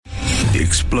The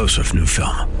explosive new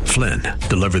film, Flynn,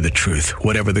 deliver the truth,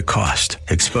 whatever the cost,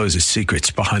 exposes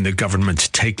secrets behind the government's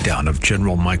takedown of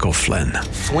General Michael Flynn.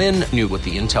 Flynn knew what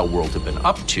the intel world had been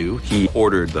up to. He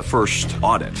ordered the first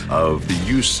audit of the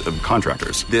use of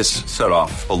contractors. This set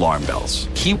off alarm bells.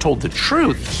 He told the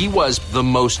truth. He was the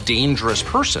most dangerous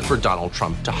person for Donald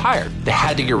Trump to hire. They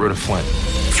had to get rid of Flynn.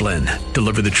 Flynn,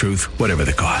 deliver the truth, whatever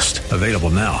the cost. Available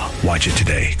now. Watch it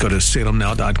today. Go to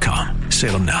salemnow.com.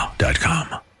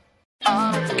 salemnow.com.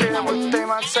 I don't care what they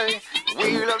might say.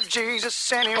 We love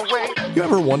Jesus anyway. You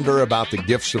ever wonder about the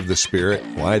gifts of the Spirit,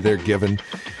 why they're given,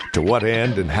 to what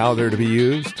end, and how they're to be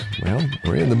used? Well,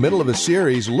 we're in the middle of a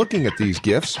series looking at these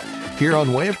gifts here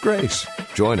on Way of Grace.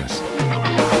 Join us.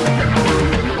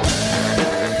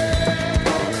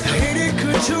 Lady,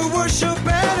 could you worship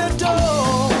and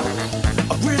adore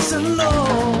a risen Lord?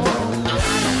 I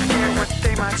don't care what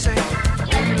they might say.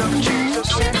 We love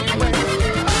Jesus anyway.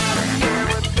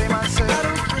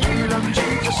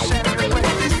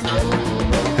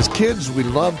 As kids, we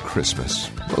loved Christmas.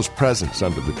 Those presents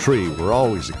under the tree were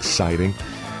always exciting.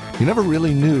 You never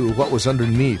really knew what was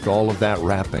underneath all of that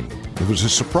wrapping. It was a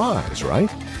surprise, right?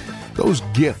 Those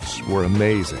gifts were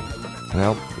amazing.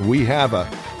 Well, we have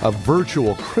a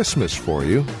virtual Christmas for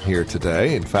you here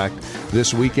today. In fact,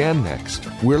 this week and next.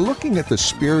 We're looking at the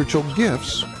spiritual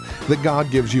gifts that God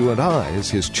gives you and I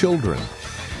as His children.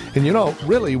 And you know,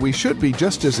 really, we should be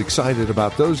just as excited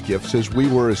about those gifts as we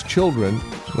were as children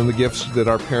when the gifts that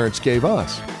our parents gave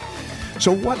us.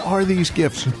 So what are these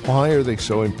gifts and why are they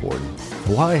so important?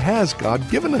 Why has God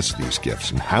given us these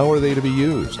gifts and how are they to be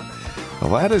used?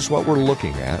 Well, that is what we're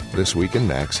looking at this week and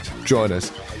next. Join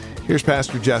us. Here's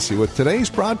Pastor Jesse with today's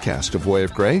broadcast of Way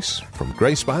of Grace from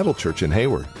Grace Bible Church in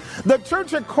Hayward. The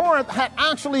church at Corinth had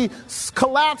actually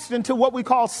collapsed into what we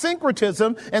call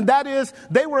syncretism, and that is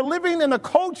they were living in a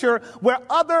culture where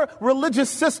other religious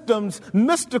systems,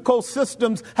 mystical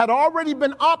systems, had already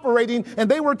been operating, and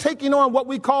they were taking on what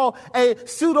we call a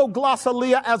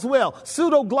pseudoglossalia as well.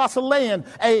 Pseudoglossalaian,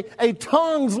 a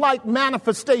tongues-like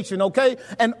manifestation, okay?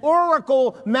 An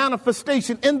oracle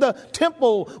manifestation in the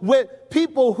temple with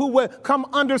people who would come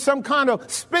under some kind of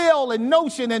spell and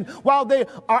notion, and while they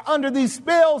are under these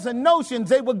spells and notions,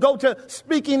 they would go to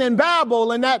speaking in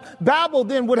Babel, and that Babel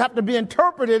then would have to be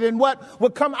interpreted, and what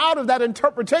would come out of that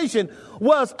interpretation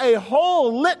was a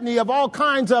whole litany of all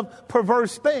kinds of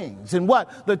perverse things. And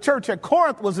what the church at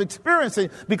Corinth was experiencing,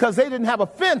 because they didn't have a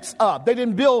fence up, they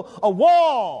didn't build a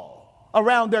wall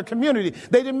around their community.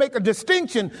 They didn't make a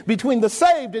distinction between the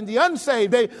saved and the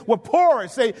unsaved. They were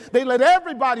porous. They let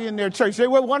everybody in their church. They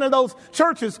were one of those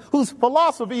churches whose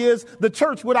philosophy is the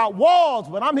church without walls.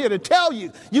 But I'm here to tell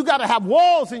you, you got to have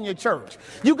walls in your church.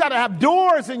 You got to have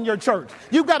doors in your church.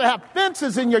 You got to have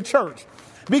fences in your church.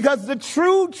 Because the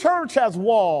true church has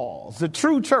walls. The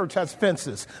true church has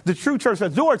fences. The true church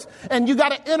has doors. And you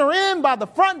got to enter in by the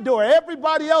front door.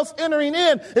 Everybody else entering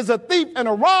in is a thief and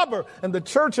a robber. And the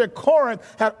church at Corinth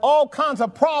had all kinds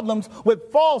of problems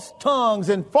with false tongues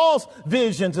and false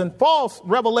visions and false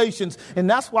revelations. And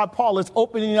that's why Paul is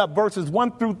opening up verses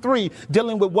 1 through 3,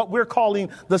 dealing with what we're calling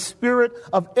the spirit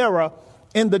of error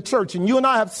in the church. And you and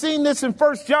I have seen this in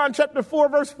 1 John chapter 4,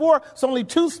 verse 4. It's only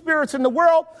two spirits in the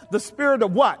world. The spirit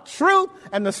of what? Truth,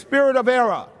 and the spirit of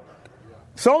error.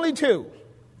 It's only two.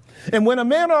 And when a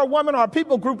man or a woman or a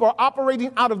people group are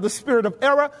operating out of the spirit of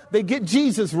error, they get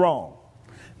Jesus wrong.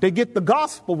 They get the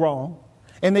gospel wrong,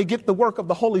 and they get the work of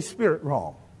the Holy Spirit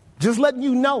wrong. Just letting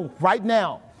you know right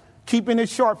now, keeping it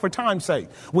short for time's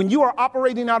sake. When you are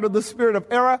operating out of the spirit of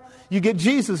error, you get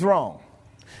Jesus wrong.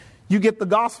 You get the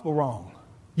gospel wrong.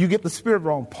 You get the spirit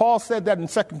wrong. Paul said that in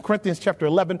 2 Corinthians chapter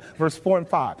 11, verse 4 and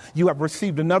 5. You have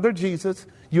received another Jesus,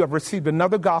 you have received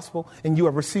another gospel, and you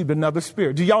have received another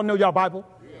spirit. Do y'all know your Bible?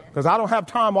 Because I don't have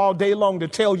time all day long to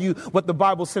tell you what the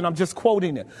Bible said. I'm just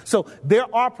quoting it. So there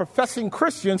are professing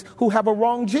Christians who have a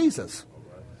wrong Jesus.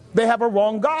 They have a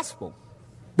wrong gospel.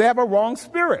 They have a wrong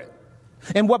spirit.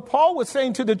 And what Paul was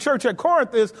saying to the church at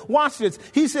Corinth is, watch this.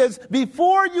 He says,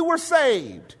 before you were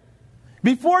saved,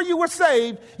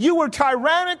 you were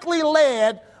tyrannically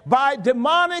led by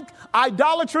demonic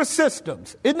idolatrous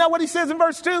systems. Isn't that what he says in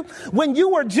verse 2? When you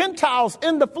were Gentiles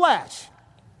in the flesh,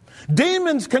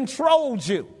 demons controlled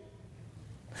you.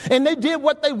 And they did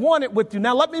what they wanted with you.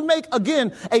 Now let me make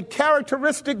again a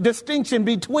characteristic distinction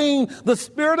between the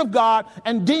Spirit of God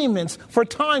and demons for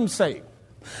time's sake.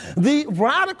 The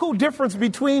radical difference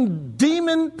between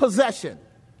demon possession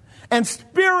and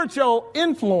spiritual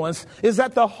influence is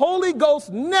that the Holy Ghost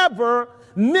never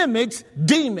mimics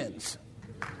demons.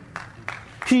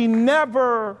 He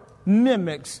never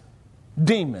mimics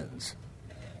demons.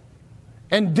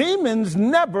 And demons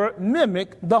never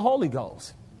mimic the Holy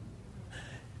Ghost.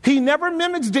 He never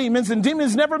mimics demons, and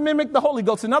demons never mimic the Holy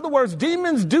Ghost. In other words,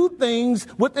 demons do things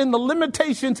within the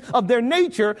limitations of their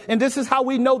nature, and this is how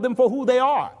we know them for who they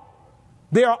are.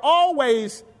 They are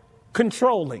always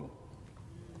controlling.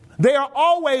 They are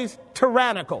always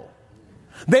tyrannical.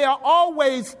 They are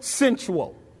always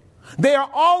sensual. They are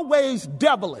always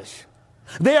devilish.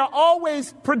 They are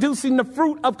always producing the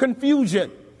fruit of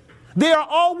confusion. They are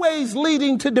always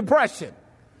leading to depression.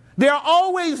 They are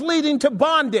always leading to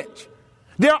bondage.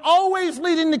 They're always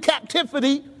leading to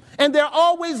captivity, and they're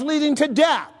always leading to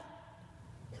death.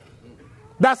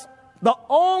 That's the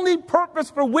only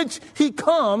purpose for which he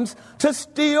comes, to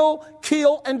steal,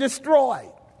 kill, and destroy.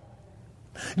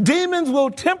 Demons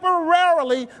will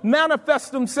temporarily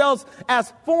manifest themselves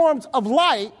as forms of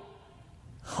light,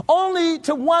 only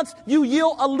to once you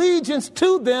yield allegiance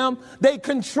to them, they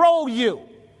control you.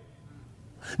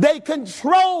 They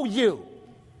control you.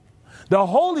 The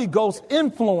Holy Ghost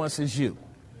influences you.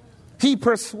 He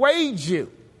persuades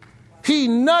you. He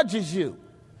nudges you.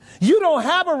 You don't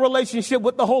have a relationship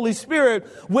with the Holy Spirit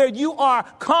where you are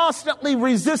constantly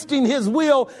resisting his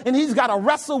will and he's got to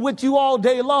wrestle with you all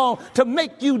day long to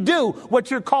make you do what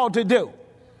you're called to do.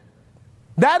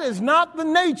 That is not the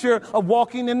nature of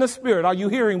walking in the Spirit. Are you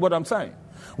hearing what I'm saying?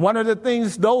 One of the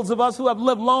things those of us who have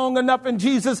lived long enough in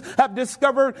Jesus have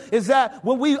discovered is that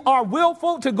when we are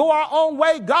willful to go our own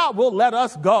way, God will let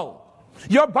us go.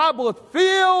 Your Bible is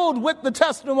filled with the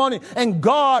testimony, and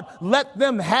God let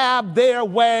them have their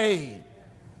way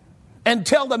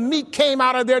until the meat came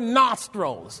out of their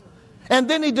nostrils. And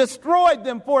then he destroyed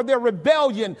them for their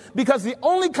rebellion, because the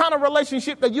only kind of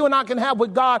relationship that you and I can have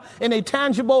with God in a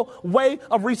tangible way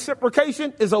of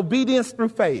reciprocation is obedience through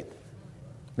faith.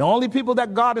 The only people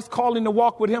that God is calling to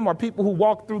walk with him are people who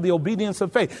walk through the obedience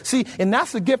of faith. See, and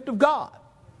that's a gift of God.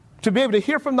 To be able to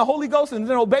hear from the Holy Ghost and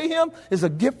then obey him is a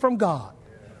gift from God.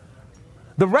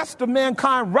 The rest of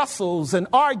mankind wrestles and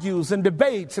argues and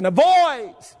debates and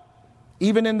avoids,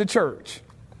 even in the church.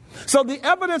 So the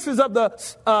evidences of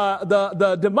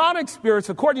the demonic spirits,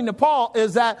 according to Paul,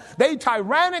 is that they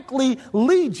tyrannically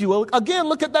lead you. Again,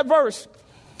 look at that verse.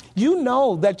 You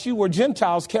know that you were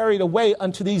Gentiles carried away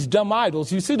unto these dumb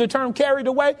idols. You see the term carried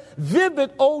away?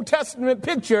 Vivid Old Testament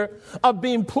picture of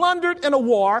being plundered in a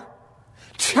war,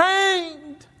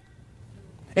 chained,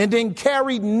 and then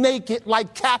carried naked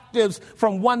like captives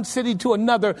from one city to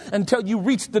another until you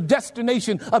reach the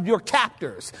destination of your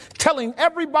captors, telling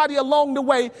everybody along the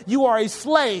way you are a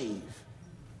slave.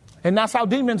 And that's how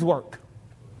demons work.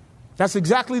 That's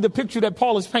exactly the picture that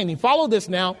Paul is painting. Follow this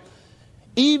now.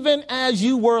 Even as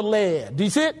you were led. Do you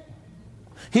see it?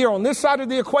 Here on this side of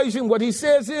the equation, what he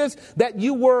says is that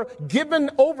you were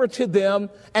given over to them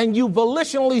and you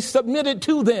volitionally submitted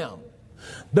to them.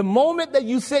 The moment that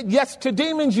you said yes to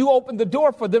demons, you opened the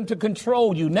door for them to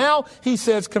control you. Now, he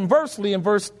says conversely in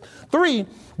verse 3,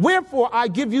 wherefore I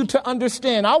give you to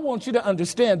understand. I want you to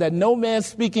understand that no man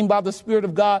speaking by the Spirit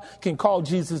of God can call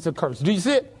Jesus a curse. Do you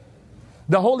see it?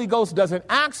 The Holy Ghost doesn't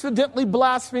accidentally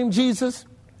blaspheme Jesus.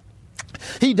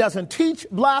 He doesn't teach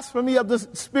blasphemy of the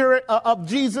Spirit of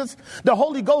Jesus. The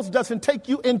Holy Ghost doesn't take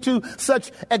you into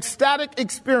such ecstatic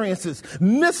experiences,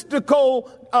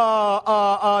 mystical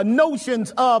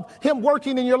notions of him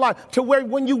working in your life to where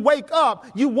when you wake up,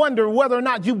 you wonder whether or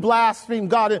not you blaspheme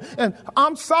God. And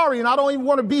I'm sorry, and I don't even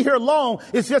want to be here long.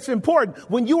 It's just important.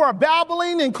 When you are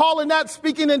babbling and calling that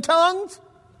speaking in tongues,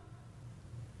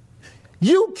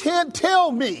 you can't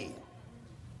tell me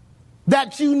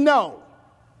that you know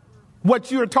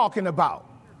what you're talking about.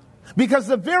 Because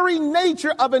the very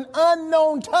nature of an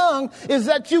unknown tongue is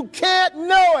that you can't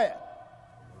know it.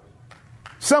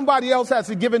 Somebody else has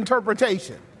to give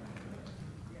interpretation.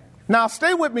 Now,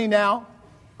 stay with me now.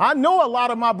 I know a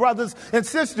lot of my brothers and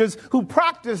sisters who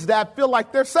practice that feel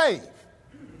like they're saved.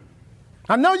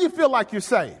 I know you feel like you're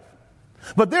saved.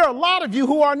 But there are a lot of you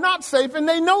who are not saved, and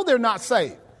they know they're not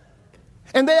saved.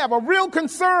 And they have a real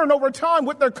concern over time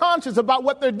with their conscience about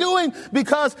what they're doing,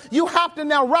 because you have to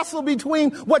now wrestle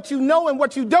between what you know and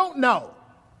what you don't know.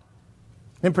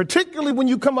 And particularly when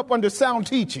you come up under sound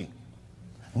teaching.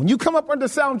 When you come up under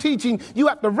sound teaching, you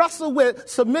have to wrestle with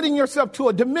submitting yourself to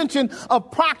a dimension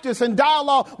of practice and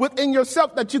dialogue within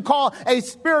yourself that you call a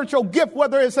spiritual gift,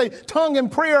 whether it's a tongue in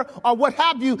prayer or what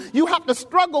have you. You have to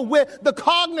struggle with the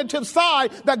cognitive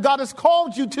side that God has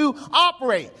called you to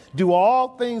operate. Do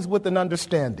all things with an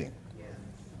understanding.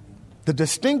 The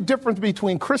distinct difference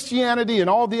between Christianity and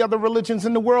all the other religions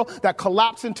in the world that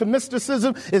collapse into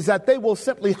mysticism is that they will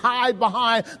simply hide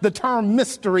behind the term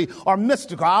mystery or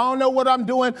mystical. I don't know what I'm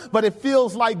doing, but it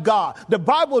feels like God. The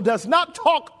Bible does not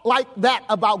talk like that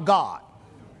about God.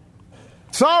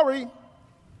 Sorry.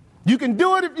 You can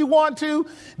do it if you want to.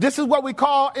 This is what we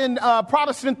call in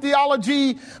Protestant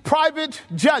theology private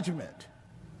judgment.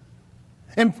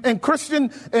 In Christian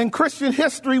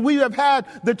history, we have had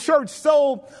the church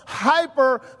so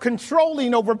hyper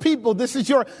controlling over people. This is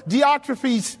your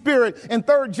Diotrephes spirit in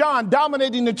 3 John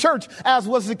dominating the church, as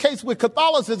was the case with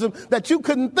Catholicism, that you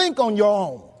couldn't think on your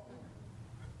own.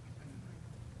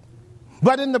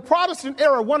 But in the Protestant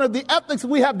era, one of the ethics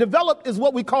we have developed is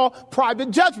what we call private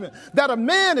judgment. That a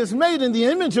man is made in the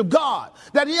image of God.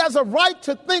 That he has a right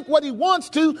to think what he wants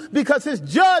to because his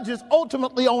judge is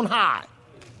ultimately on high.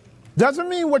 Doesn't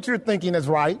mean what you're thinking is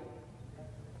right.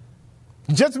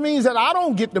 It just means that I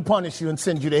don't get to punish you and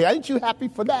send you to hell. Ain't you happy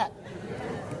for that?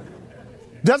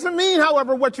 Doesn't mean,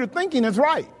 however, what you're thinking is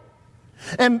right.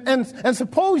 And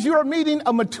suppose you're meeting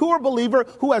a mature believer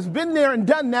who has been there and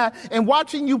done that and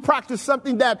watching you practice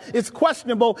something that is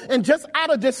questionable and just out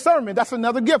of discernment. That's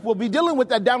another gift. We'll be dealing with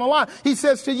that down the line. He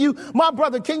says to you, my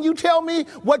brother, can you tell me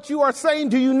what you are saying?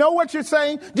 Do you know what you're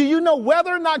saying? Do you know whether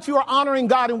or not you are honoring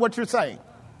God in what you're saying?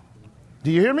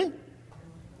 Do you hear me?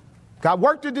 Got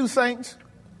work to do, saints.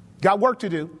 Got work to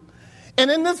do. And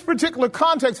in this particular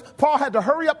context, Paul had to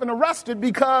hurry up and arrest it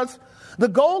because the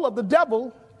goal of the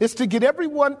devil is to get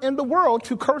everyone in the world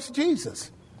to curse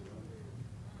Jesus.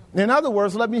 In other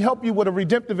words, let me help you with a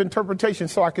redemptive interpretation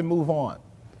so I can move on.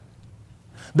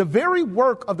 The very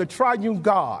work of the triune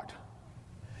God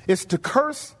is to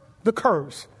curse the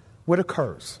curse with a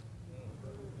curse.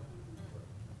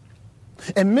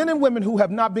 And men and women who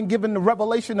have not been given the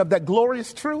revelation of that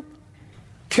glorious truth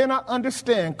cannot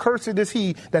understand, cursed is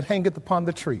he that hangeth upon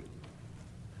the tree.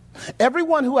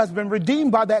 Everyone who has been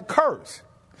redeemed by that curse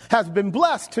has been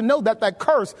blessed to know that that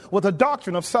curse was a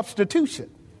doctrine of substitution.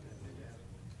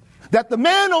 That the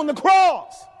man on the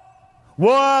cross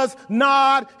was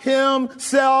not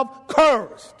himself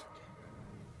cursed,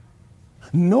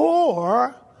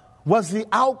 nor was the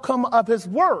outcome of his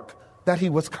work that he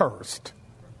was cursed.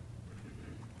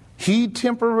 He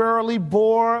temporarily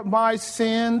bore my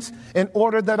sins in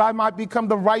order that I might become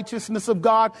the righteousness of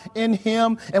God in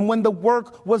him. And when the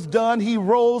work was done, he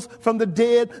rose from the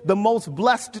dead, the most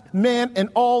blessed man in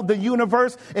all the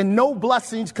universe. And no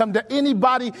blessings come to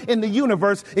anybody in the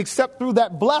universe except through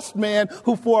that blessed man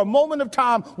who for a moment of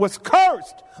time was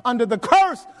cursed under the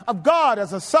curse of God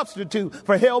as a substitute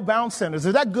for hell-bound sinners.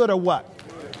 Is that good or what?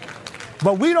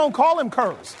 But we don't call him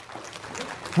cursed.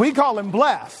 We call him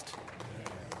blessed.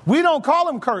 We don't call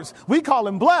him cursed. We call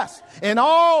him blessed. And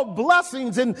all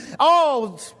blessings and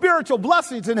all spiritual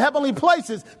blessings in heavenly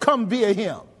places come via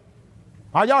him.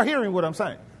 Are y'all hearing what I'm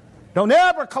saying? Don't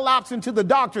ever collapse into the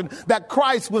doctrine that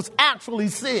Christ was actually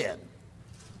sin.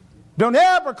 Don't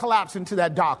ever collapse into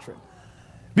that doctrine.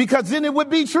 Because then it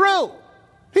would be true.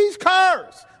 He's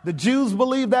cursed. The Jews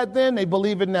believed that then. They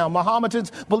believe it now.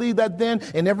 Mohammedans believe that then.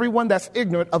 And everyone that's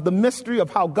ignorant of the mystery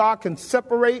of how God can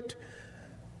separate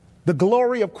the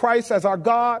glory of Christ as our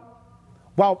God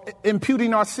while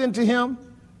imputing our sin to him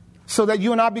so that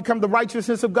you and I become the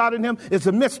righteousness of God in him is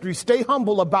a mystery. Stay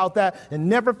humble about that and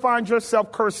never find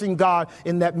yourself cursing God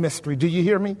in that mystery. Do you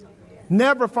hear me?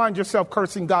 Never find yourself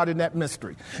cursing God in that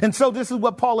mystery. And so this is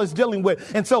what Paul is dealing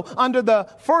with. And so under the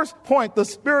first point, the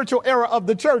spiritual era of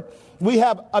the church, we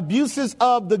have abuses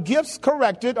of the gifts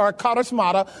corrected, or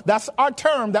charismata. That's our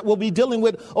term that we'll be dealing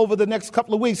with over the next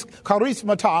couple of weeks.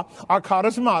 Charismata, or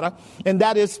charismata, and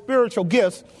that is spiritual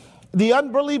gifts. The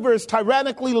unbeliever is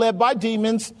tyrannically led by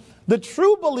demons. The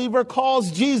true believer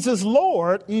calls Jesus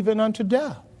Lord even unto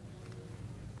death.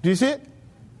 Do you see it?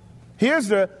 Here's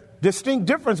the distinct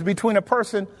difference between a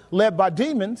person led by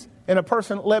demons and a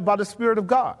person led by the Spirit of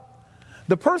God.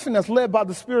 The person that's led by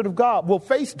the Spirit of God will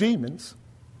face demons.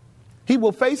 He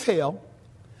will face hell.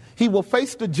 He will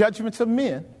face the judgments of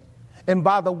men. And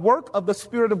by the work of the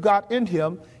Spirit of God in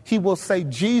him, he will say,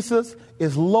 Jesus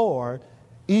is Lord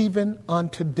even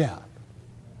unto death.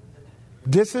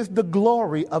 This is the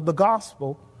glory of the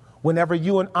gospel. Whenever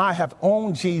you and I have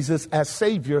owned Jesus as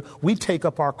Savior, we take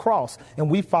up our cross and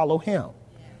we follow him.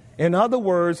 In other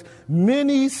words,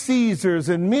 many Caesars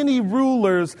and many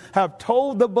rulers have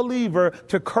told the believer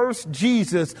to curse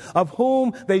Jesus, of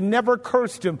whom they never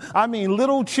cursed him. I mean,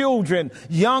 little children,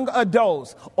 young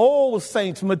adults, old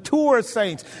saints, mature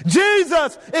saints.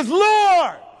 Jesus is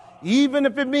Lord, even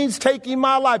if it means taking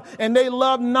my life. And they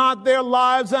love not their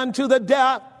lives unto the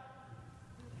death.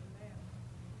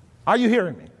 Are you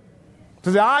hearing me?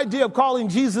 So the idea of calling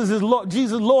Jesus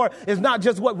Lord is not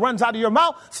just what runs out of your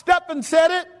mouth. Stephen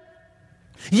said it.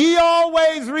 Ye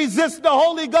always resist the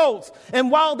Holy Ghost. And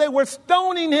while they were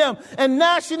stoning him and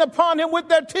gnashing upon him with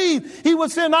their teeth, he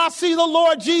was saying, I see the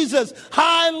Lord Jesus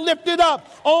high and lifted up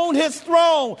on his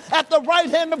throne at the right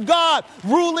hand of God,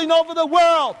 ruling over the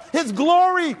world. His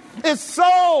glory is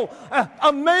so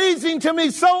amazing to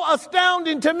me, so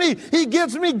astounding to me. He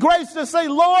gives me grace to say,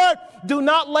 Lord, do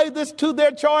not lay this to their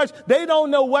charge. They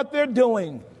don't know what they're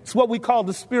doing. It's what we call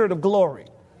the Spirit of glory.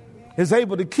 Is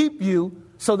able to keep you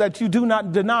so that you do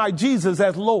not deny Jesus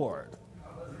as Lord.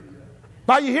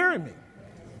 Are you hearing me?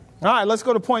 All right, let's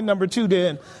go to point number 2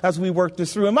 then as we work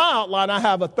this through. In my outline, I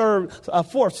have a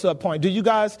fourth subpoint. Do you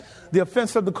guys, the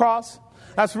offense of the cross?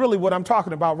 That's really what I'm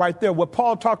talking about right there. What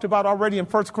Paul talked about already in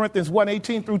 1 Corinthians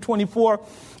 1:18 through 24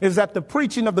 is that the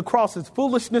preaching of the cross is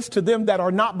foolishness to them that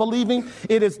are not believing.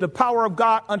 It is the power of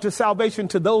God unto salvation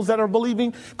to those that are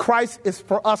believing. Christ is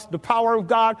for us the power of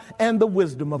God and the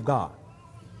wisdom of God.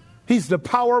 He's the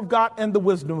power of God and the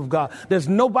wisdom of God. There's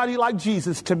nobody like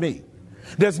Jesus to me.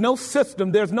 There's no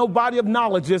system. There's no body of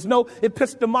knowledge. There's no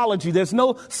epistemology. There's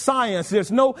no science.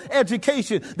 There's no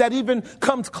education that even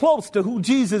comes close to who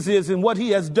Jesus is and what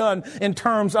he has done in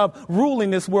terms of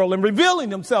ruling this world and revealing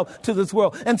himself to this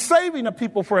world and saving a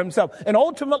people for himself. And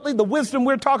ultimately, the wisdom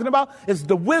we're talking about is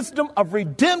the wisdom of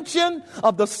redemption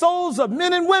of the souls of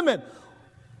men and women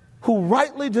who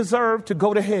rightly deserve to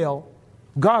go to hell.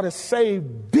 God has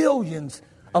saved billions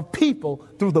of people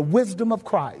through the wisdom of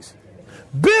Christ.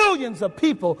 Billions of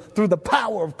people through the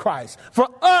power of Christ. For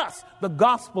us, the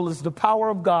gospel is the power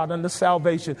of God unto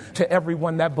salvation to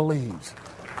everyone that believes.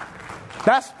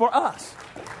 That's for us.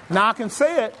 Now I can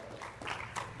say it,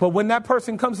 but when that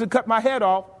person comes to cut my head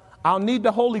off, I'll need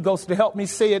the Holy Ghost to help me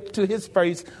say it to his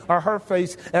face or her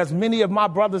face, as many of my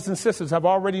brothers and sisters have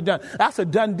already done. That's a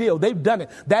done deal. They've done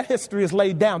it. That history is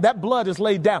laid down. That blood is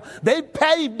laid down. They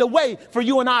paved the way for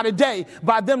you and I today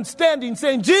by them standing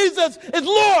saying, Jesus is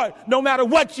Lord, no matter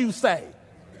what you say.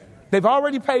 They've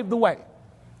already paved the way.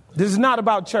 This is not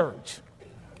about church.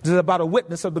 This is about a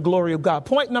witness of the glory of God.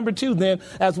 Point number 2, then,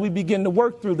 as we begin to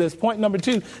work through this, point number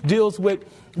 2 deals with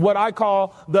what I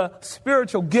call the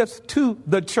spiritual gifts to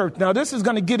the church. Now, this is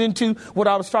going to get into what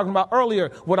I was talking about earlier,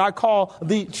 what I call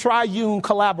the triune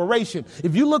collaboration.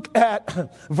 If you look at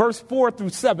verse 4 through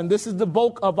 7, this is the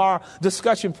bulk of our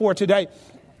discussion for today.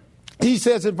 He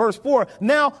says in verse 4,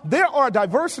 now there are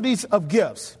diversities of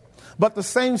gifts, but the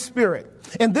same Spirit.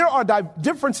 And there are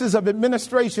differences of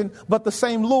administration, but the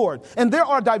same Lord. And there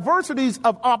are diversities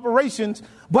of operations,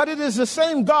 but it is the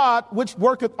same God which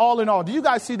worketh all in all. Do you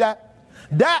guys see that?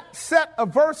 That set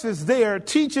of verses there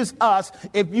teaches us,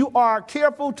 if you are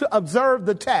careful to observe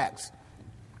the text,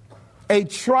 a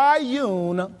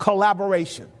triune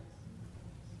collaboration.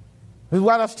 This is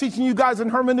what I was teaching you guys in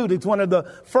hermeneutics. One of the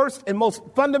first and most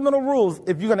fundamental rules,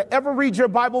 if you're going to ever read your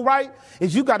Bible right,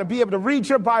 is you got to be able to read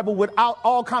your Bible without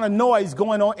all kind of noise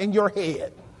going on in your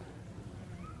head.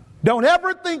 Don't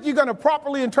ever think you're going to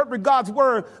properly interpret God's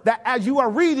word that as you are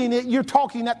reading it, you're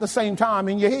talking at the same time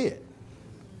in your head.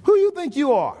 Who you think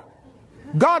you are?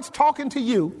 God's talking to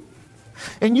you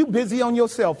and you busy on your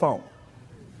cell phone.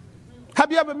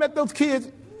 Have you ever met those kids,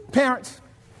 parents?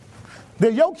 They're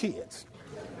your kids.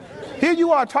 Here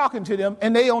you are talking to them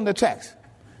and they on the text.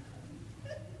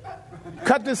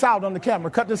 Cut this out on the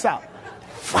camera. Cut this out.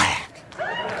 Whack.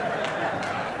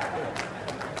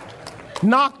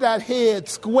 Knock that head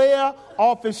square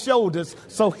off his shoulders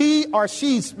so he or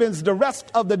she spends the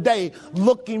rest of the day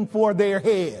looking for their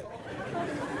head.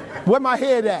 Where my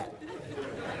head at?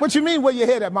 What you mean where your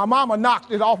head at? My mama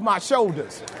knocked it off my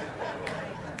shoulders.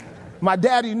 My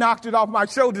daddy knocked it off my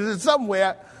shoulders, and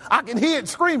somewhere I can hear it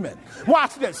screaming.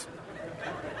 Watch this.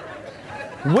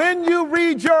 When you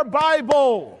read your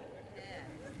Bible,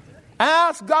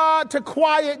 ask God to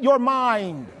quiet your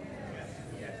mind.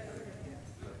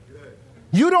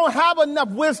 You don't have enough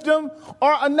wisdom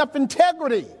or enough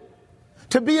integrity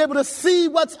to be able to see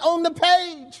what's on the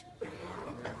page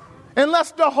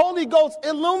unless the Holy Ghost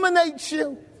illuminates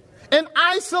you and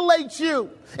isolates you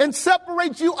and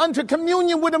separates you unto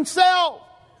communion with himself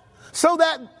so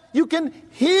that you can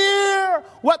hear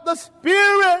what the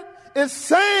Spirit is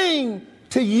saying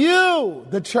to you,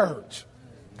 the church.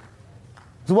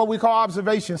 This is what we call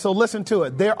observation. So listen to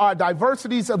it. There are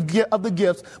diversities of the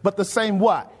gifts, but the same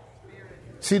what?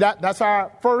 See, that's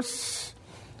our first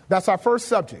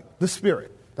subject, the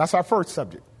Spirit. That's our first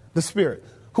subject, the Spirit.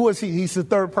 Who is he? He's the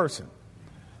third person.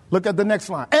 Look at the next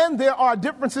line. And there are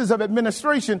differences of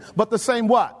administration, but the same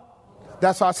what?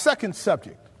 That's our second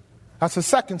subject. That's the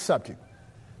second subject.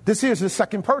 This here is the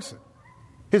second person.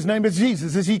 His name is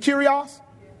Jesus. Is he Kyrios?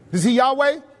 Is he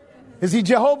Yahweh? Is he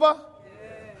Jehovah?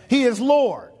 He is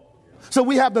Lord. So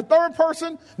we have the third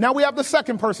person. Now we have the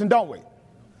second person, don't we?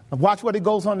 Watch what it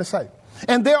goes on to say.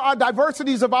 And there are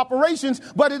diversities of operations,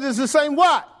 but it is the same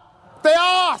what?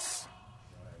 Theos.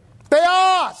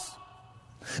 Theos.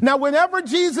 Now, whenever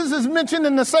Jesus is mentioned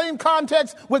in the same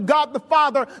context with God the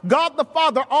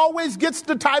Father always gets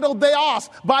the title Theos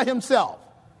by himself.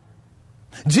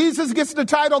 Jesus gets the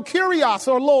title Kyrios,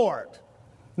 or Lord.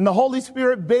 And the Holy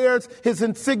Spirit bears his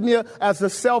insignia as the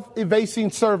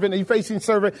self-effacing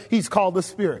servant. He's called the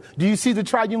Spirit. Do you see the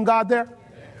triune God there?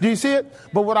 Do you see it?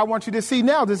 But what I want you to see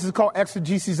now, this is called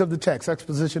exegesis of the text,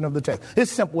 exposition of the text.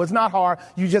 It's simple. It's not hard.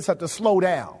 You just have to slow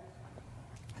down.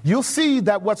 You'll see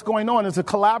that what's going on is a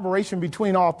collaboration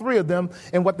between all three of them.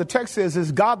 And what the text says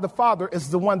is God the Father is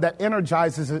the one that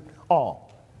energizes it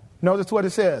all. Notice what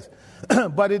it says.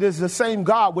 But it is the same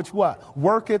God which what?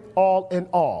 Worketh all in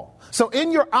all. So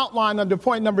in your outline under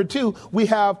point number 2, we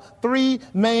have 3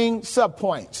 main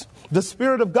subpoints. The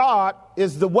Spirit of God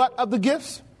is the what of the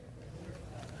gifts?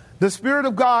 The Spirit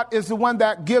of God is the one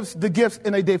that gives the gifts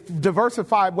in a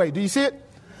diversified way. Do you see it?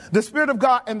 The Spirit of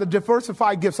God and the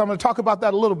diversified gifts. I'm going to talk about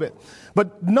that a little bit.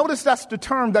 But notice that's the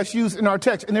term that's used in our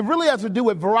text. And it really has to do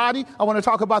with variety. I want to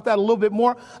talk about that a little bit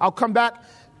more. I'll come back.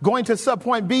 Going to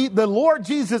subpoint B, the Lord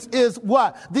Jesus is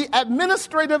what? The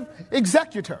administrative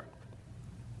executor.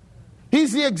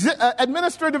 He's the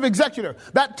administrative executor.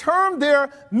 That term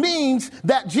there means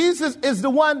that Jesus is the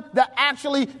one that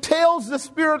actually tells the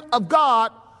Spirit of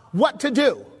God what to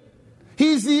do.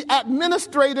 He's the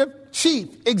administrative chief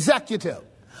executive.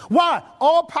 Why?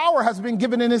 All power has been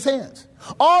given in his hands.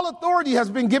 All authority has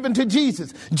been given to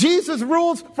Jesus. Jesus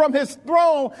rules from his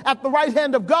throne at the right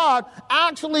hand of God,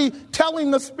 actually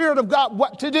telling the Spirit of God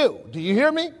what to do. Do you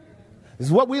hear me? This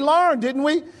is what we learned, didn't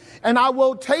we? And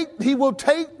he will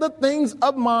take the things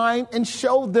of mine and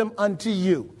show them unto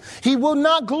you. He will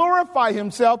not glorify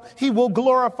himself. He will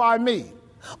glorify me.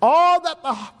 All that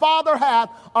the Father hath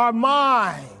are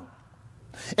mine.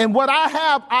 And what I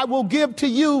have, I will give to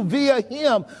you via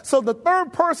him. So the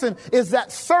third person is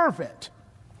that servant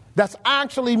that's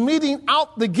actually meting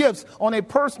out the gifts on a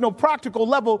personal, practical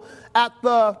level at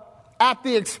the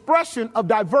expression of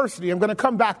diversity. I'm going to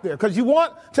come back there because you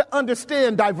want to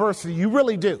understand diversity. You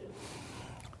really do.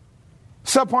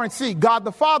 Subpoint C, God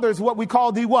the Father is what we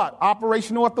call the what?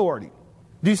 Operational authority.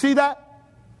 Do you see that?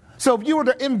 So if you were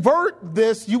to invert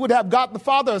this, you would have God the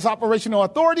Father as operational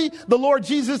authority, the Lord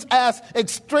Jesus as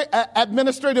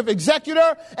administrative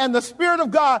executor, and the Spirit of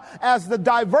God as the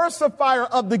diversifier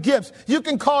of the gifts. You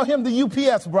can call him the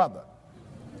UPS brother.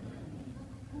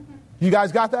 You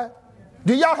guys got that?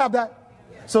 Do y'all have that?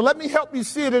 So let me help you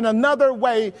see it in another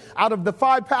way out of the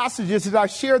 5 passages that I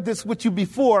shared this with you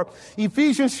before.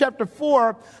 Ephesians chapter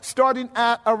 4, starting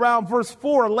at around verse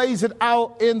 4, lays it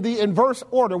out in the inverse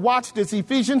order. Watch this.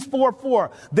 Ephesians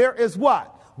 4:4. There is what?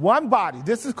 One body.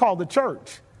 This is called the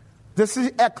church. This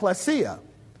is ecclesia.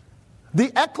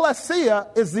 The ecclesia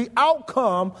is the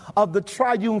outcome of the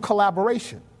triune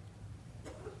collaboration.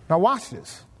 Now watch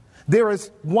this. There is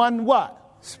one what?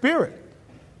 Spirit.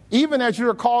 Even as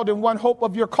you're called in one hope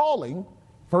of your calling,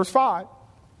 verse 5,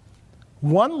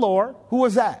 one Lord, who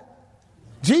is that?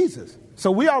 Jesus.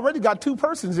 So we already got 2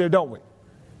 persons there, don't we?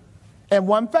 And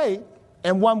one faith,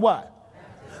 and one what?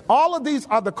 All of these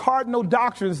are the cardinal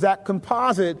doctrines that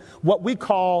composite what we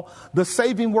call the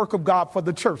saving work of God for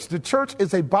the church. The church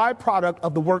is a byproduct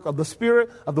of the work of the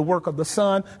Spirit, of the work of the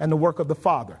Son, and the work of the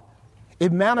Father.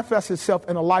 It manifests itself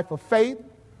in a life of faith,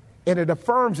 and it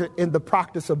affirms it in the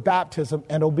practice of baptism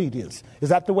and obedience. Is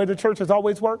that the way the church has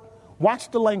always worked?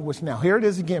 Watch the language now. Here it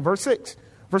is again, verse 6.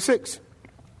 Verse 6.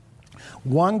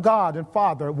 One God and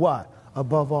Father, what?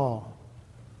 Above all.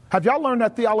 Have y'all learned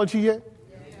that theology yet?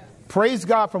 Yes. Praise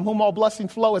God, from whom all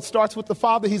blessings flow. It starts with the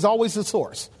Father. He's always the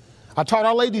source. I taught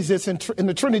our ladies this in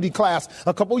the Trinity class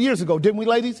a couple years ago, didn't we,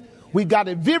 ladies? We got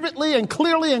it vividly and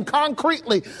clearly and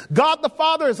concretely. God the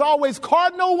Father is always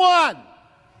cardinal one.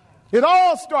 It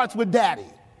all starts with Daddy.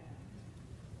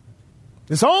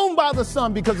 It's owned by the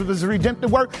Son because of his redemptive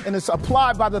work, and it's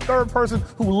applied by the third person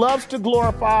who loves to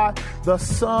glorify the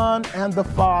Son and the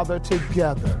Father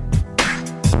together.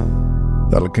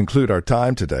 That'll conclude our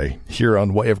time today here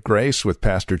on Way of Grace with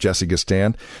Pastor Jesse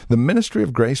Gistand, the Ministry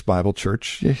of Grace Bible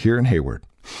Church here in Hayward.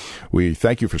 We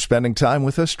thank you for spending time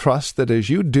with us. Trust that as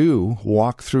you do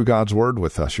walk through God's Word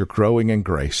with us, you're growing in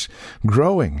grace,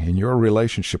 growing in your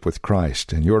relationship with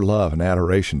Christ and your love and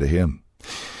adoration to Him.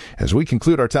 As we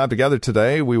conclude our time together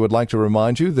today, we would like to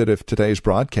remind you that if today's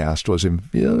broadcast was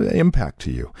impact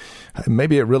to you,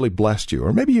 maybe it really blessed you,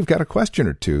 or maybe you've got a question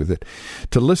or two that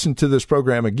to listen to this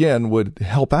program again would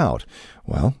help out.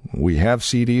 Well, we have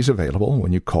CDs available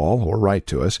when you call or write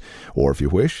to us, or if you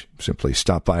wish, simply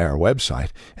stop by our website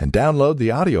and download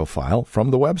the audio file from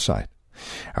the website.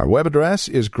 Our web address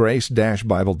is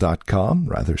grace-bible.com.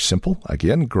 Rather simple.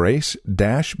 Again,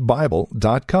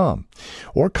 grace-bible.com.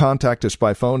 Or contact us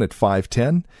by phone at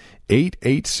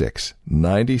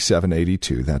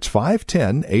 510-886-9782. That's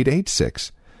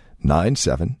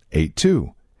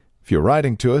 510-886-9782. If you're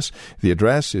writing to us, the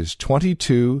address is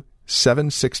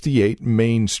 22768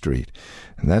 Main Street.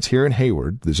 And that's here in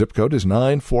Hayward. The zip code is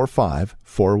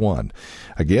 94541.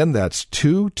 Again, that's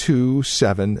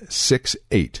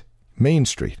 22768 Main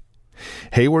Street.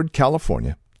 Hayward,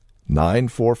 California,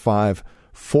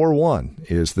 94541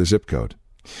 is the zip code.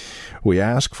 We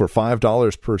ask for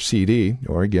 $5 per CD,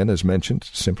 or again, as mentioned,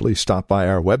 simply stop by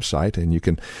our website and you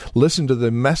can listen to the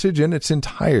message in its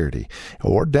entirety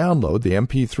or download the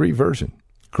MP3 version,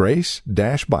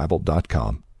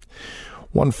 grace-bible.com.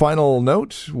 One final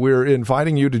note, we're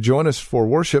inviting you to join us for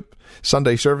worship.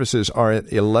 Sunday services are at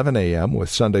 11 a.m. with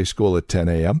Sunday school at 10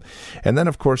 a.m. And then,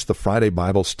 of course, the Friday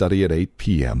Bible study at 8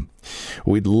 p.m.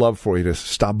 We'd love for you to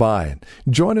stop by and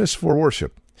join us for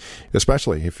worship,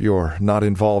 especially if you're not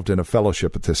involved in a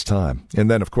fellowship at this time.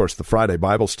 And then, of course, the Friday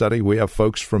Bible study, we have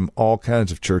folks from all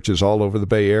kinds of churches all over the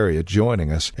Bay Area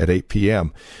joining us at 8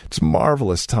 p.m. It's a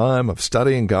marvelous time of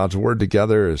studying God's Word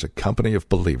together as a company of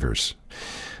believers.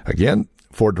 Again,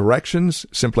 for directions,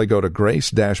 simply go to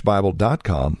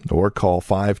grace-bible.com or call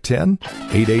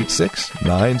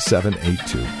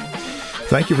 510-886-9782.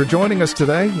 Thank you for joining us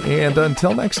today, and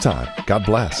until next time, God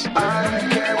bless. I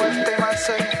don't care what they might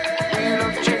say, we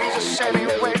love Jesus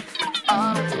anyway.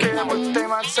 I don't care what they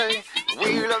might say,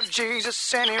 we love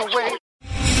Jesus anyway.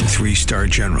 3-star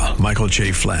General Michael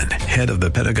J. Flynn, head of the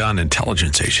Pentagon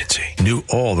Intelligence Agency, knew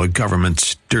all the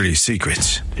government's dirty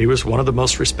secrets. He was one of the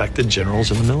most respected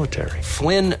generals in the military.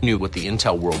 Flynn knew what the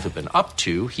intel world had been up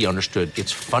to. He understood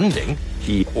its funding.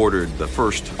 He ordered the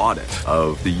first audit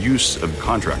of the use of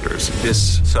contractors.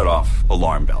 This set off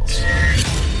alarm bells.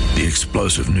 The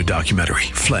explosive new documentary,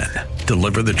 Flynn,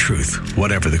 Deliver the Truth,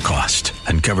 Whatever the Cost,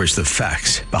 uncovers the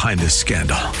facts behind this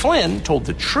scandal. Flynn told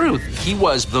the truth. He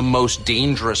was the most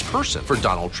dangerous person for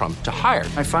Donald Trump to hire.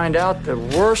 I find out the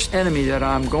worst enemy that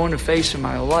I'm going to face in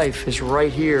my life is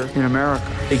right here in America.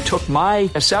 They took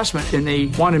my assessment and they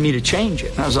wanted me to change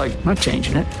it. And I was like, I'm not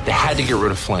changing it. They had to get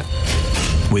rid of Flynn.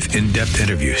 With in-depth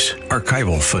interviews,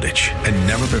 archival footage, and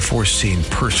never-before-seen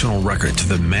personal records of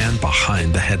the man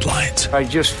behind the headlines. I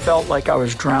just felt like I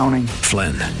was drowning.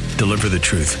 Flynn, Deliver the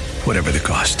Truth, Whatever the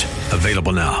Cost.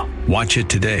 Available now. Watch it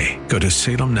today. Go to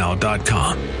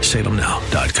salemnow.com.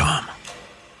 salemnow.com.